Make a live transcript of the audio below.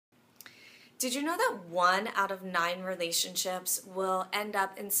Did you know that 1 out of 9 relationships will end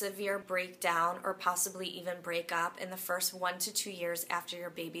up in severe breakdown or possibly even break up in the first 1 to 2 years after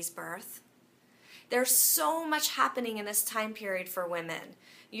your baby's birth? There's so much happening in this time period for women.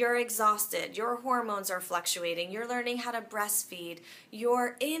 You're exhausted, your hormones are fluctuating, you're learning how to breastfeed,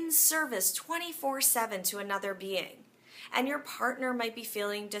 you're in service 24/7 to another being. And your partner might be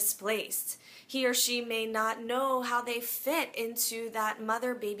feeling displaced. He or she may not know how they fit into that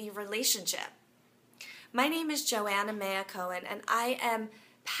mother-baby relationship. My name is Joanna Maya Cohen, and I am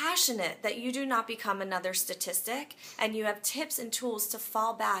passionate that you do not become another statistic, and you have tips and tools to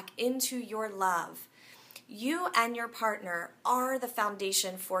fall back into your love. You and your partner are the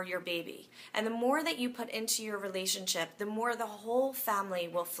foundation for your baby, and the more that you put into your relationship, the more the whole family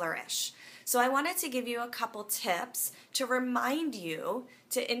will flourish. So I wanted to give you a couple tips to remind you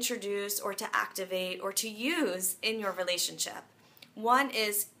to introduce or to activate or to use in your relationship. One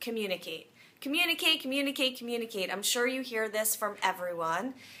is communicate. Communicate, communicate, communicate. I'm sure you hear this from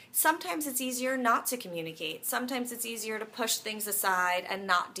everyone. Sometimes it's easier not to communicate. Sometimes it's easier to push things aside and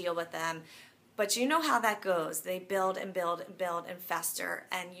not deal with them. But you know how that goes. They build and build and build and fester,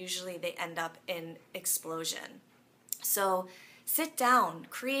 and usually they end up in explosion. So sit down,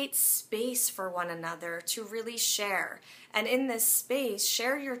 create space for one another to really share. And in this space,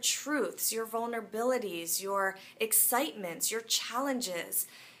 share your truths, your vulnerabilities, your excitements, your challenges.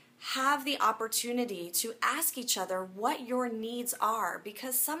 Have the opportunity to ask each other what your needs are,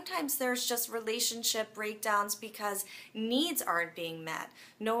 because sometimes there's just relationship breakdowns because needs aren't being met.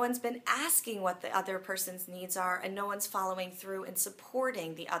 No one's been asking what the other person's needs are, and no one's following through and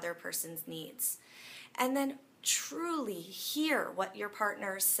supporting the other person's needs. And then truly hear what your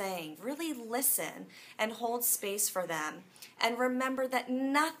partner is saying. Really listen and hold space for them. And remember that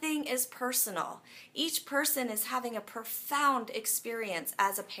nothing is personal. Each person is having a profound experience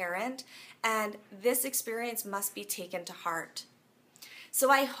as a parent, and this experience must be taken to heart. So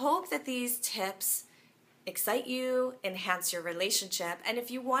I hope that these tips excite you, enhance your relationship, and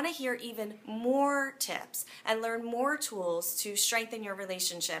if you want to hear even more tips and learn more tools to strengthen your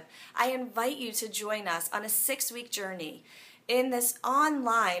relationship, I invite you to join us on a 6-week journey in this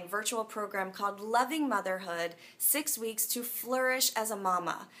online virtual program called Loving Motherhood, 6 weeks to flourish as a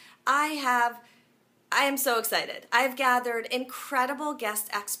mama. I am so excited. I've gathered incredible guest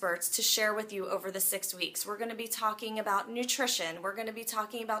experts to share with you over the 6 weeks. We're going to be talking about nutrition. We're going to be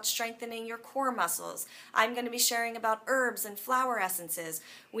talking about strengthening your core muscles. I'm going to be sharing about herbs and flower essences.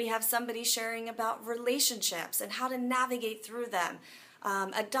 We have somebody sharing about relationships and how to navigate through them.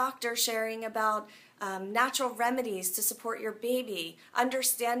 A doctor sharing about natural remedies to support your baby,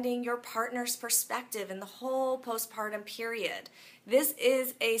 understanding your partner's perspective in the whole postpartum period. This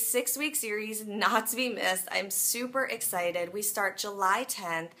is a 6-week series not to be missed. I'm super excited. We start July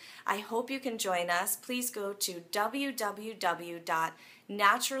 10th. I hope you can join us. Please go to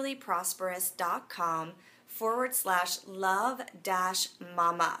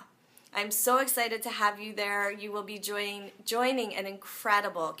www.naturallyprosperous.com/love-mama. I'm so excited to have you there. You will be joining an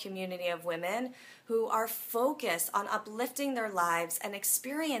incredible community of women who are focused on uplifting their lives and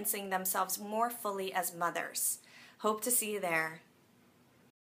experiencing themselves more fully as mothers. Hope to see you there.